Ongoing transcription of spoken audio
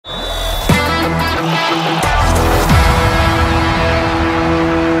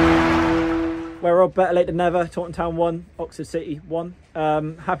Rob, better late than never. Taunton Town 1, Oxford City 1.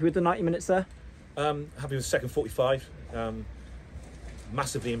 Happy with the 90 minutes there? Happy with the second 45.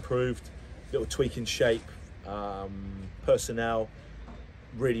 Massively improved. Little tweak in shape. Personnel,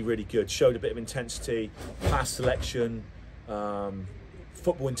 really, really good. Showed a bit of intensity. Pass selection.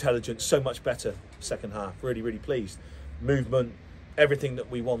 Football intelligence, so much better second half. Really, really pleased. Movement, everything that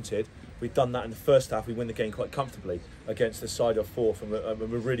we wanted. We've done that in the first half. We win the game quite comfortably against the side of fourth, and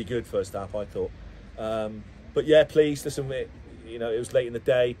we're really good first half, I thought. But yeah, pleased. Listen, it was late in the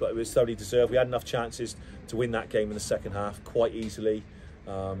day, but it was thoroughly deserved. We had enough chances to win that game in the second half quite easily.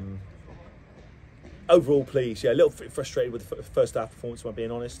 Overall, pleased. Yeah, a little frustrated with the first half performance, if I'm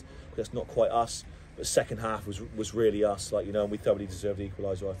being honest. That's not quite us. But the second half was really us, and we thoroughly deserved the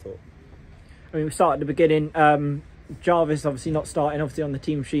equaliser, I thought. I mean, we started at the beginning. Jarvis obviously not starting, obviously on the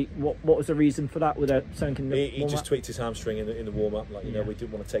team sheet. What was the reason for that? He just tweaked his hamstring in the warm up. We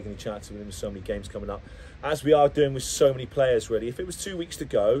didn't want to take any chances with him with so many games coming up, as we are doing with so many players. Really, if it was 2 weeks to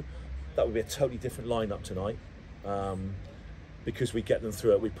go, that would be a totally different lineup tonight, because we get them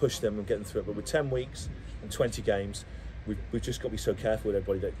through it. We push them and get them through it. But with 10 weeks and 20 games, we've just got to be so careful with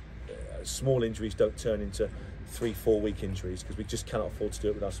everybody that small injuries don't turn into 3-4 week injuries, because we just cannot afford to do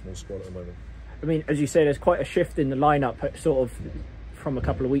it with our small squad at the moment. I mean, as you say, there's quite a shift in the lineup, sort of from a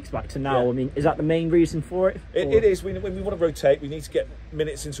couple of weeks back to now. Yeah. I mean, is that the main reason for it? It is. When we want to rotate, we need to get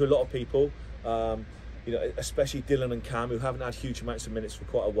minutes into a lot of people. Especially Dylan and Cam, who haven't had huge amounts of minutes for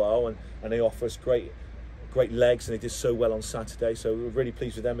quite a while, and they offer us great legs, and they did so well on Saturday. So we're really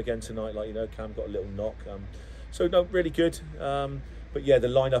pleased with them again tonight. Cam got a little knock, so no, really good. But yeah, the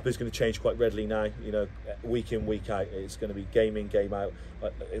lineup is going to change quite readily now. Week in, week out, it's going to be game in, game out.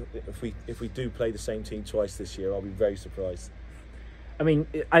 If we do play the same team twice this year, I'll be very surprised. I mean,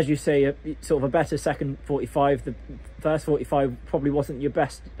 as you say, sort of a better second 45. The first 45 probably wasn't your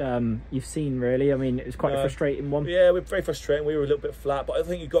best you've seen, really. I mean, it was quite a frustrating one. Yeah, we're very frustrating. We were a little bit flat, but I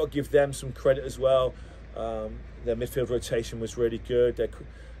think you've got to give them some credit as well. Their midfield rotation was really good.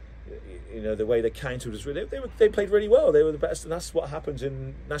 The way they countered was really. They played really well. They were the best, and that's what happens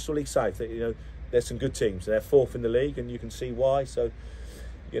in National League South. There's some good teams. They're fourth in the league, and you can see why. So,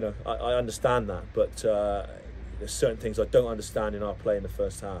 I understand that, but there's certain things I don't understand in our play in the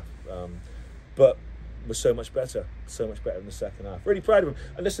first half. But we're so much better in the second half. Really proud of them.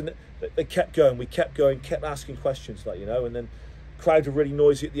 And listen, they kept going. We kept going, kept asking questions, and then crowd were really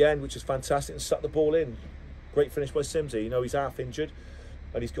noisy at the end, which is fantastic, and sucked the ball in. Great finish by Simsy. He's half injured,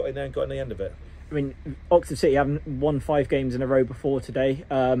 and he's got in there and got in the end of it. I mean, Oxford City haven't won 5 games in a row before today.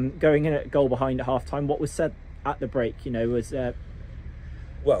 Going in at a goal behind at half-time, what was said at the break, was...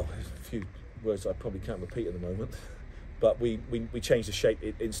 Well, a few words I probably can't repeat at the moment. But we changed the shape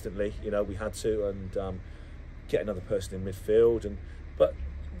instantly. We had to, and get another person in midfield. But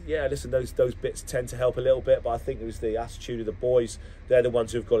yeah, listen, those bits tend to help a little bit. But I think it was the attitude of the boys. They're the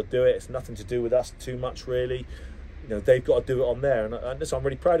ones who've got to do it. It's nothing to do with us too much, really. They've got to do it on there, and listen, I'm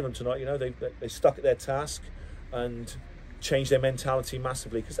really proud of them tonight. They stuck at their task and changed their mentality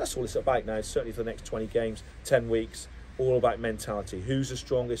massively, because that's all it's about now. Certainly for the next 20 games, 10 weeks, all about mentality. Who's the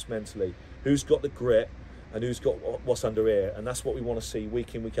strongest mentally? Who's got the grit? And who's got what's under here? And that's what we want to see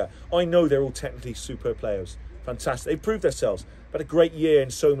week in, week out. I know they're all technically superb players. Fantastic. They've proved themselves. But a great year in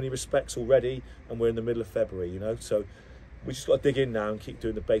so many respects already, and we're in the middle of February, So we just got to dig in now and keep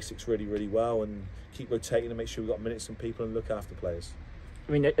doing the basics really, really well, and keep rotating and make sure we've got minutes and people and look after players.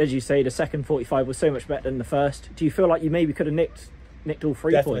 I mean, as you say, the second 45 was so much better than the first. Do you feel like you maybe could have nicked all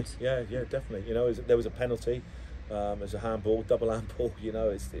 3 points? Yeah, definitely. There was a penalty, there's a handball, double handball.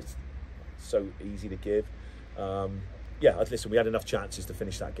 It's so easy to give. Listen, we had enough chances to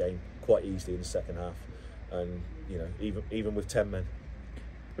finish that game quite easily in the second half, and even with 10 men.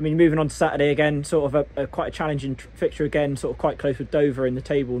 I mean, moving on to Saturday again, sort of a quite a challenging fixture again, sort of quite close with Dover in the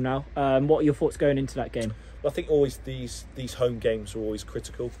table now. What are your thoughts going into that game? Well, I think always these home games are always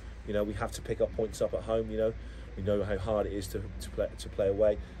critical. We have to pick our points up at home. We know how hard it is to play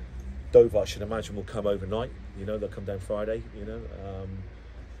away. Dover, I should imagine, will come overnight. They'll come down Friday.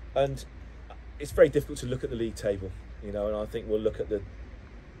 And it's very difficult to look at the league table. And I think we'll look at the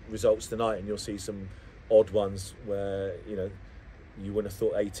results tonight, and you'll see some odd ones where you wouldn't have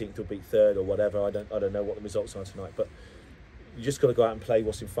thought 18th will beat 3rd or whatever. I don't know what the results are tonight, but you just got to go out and play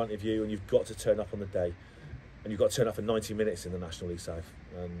what's in front of you, and you've got to turn up on the day, and you've got to turn up for 90 minutes in the National League South.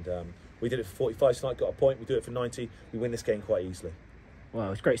 And we did it for 45 tonight, got a point. We do it for 90. We win this game quite easily.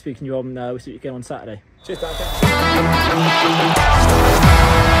 Well, it's great speaking to you on. We'll see you again on Saturday. Cheers, Dan.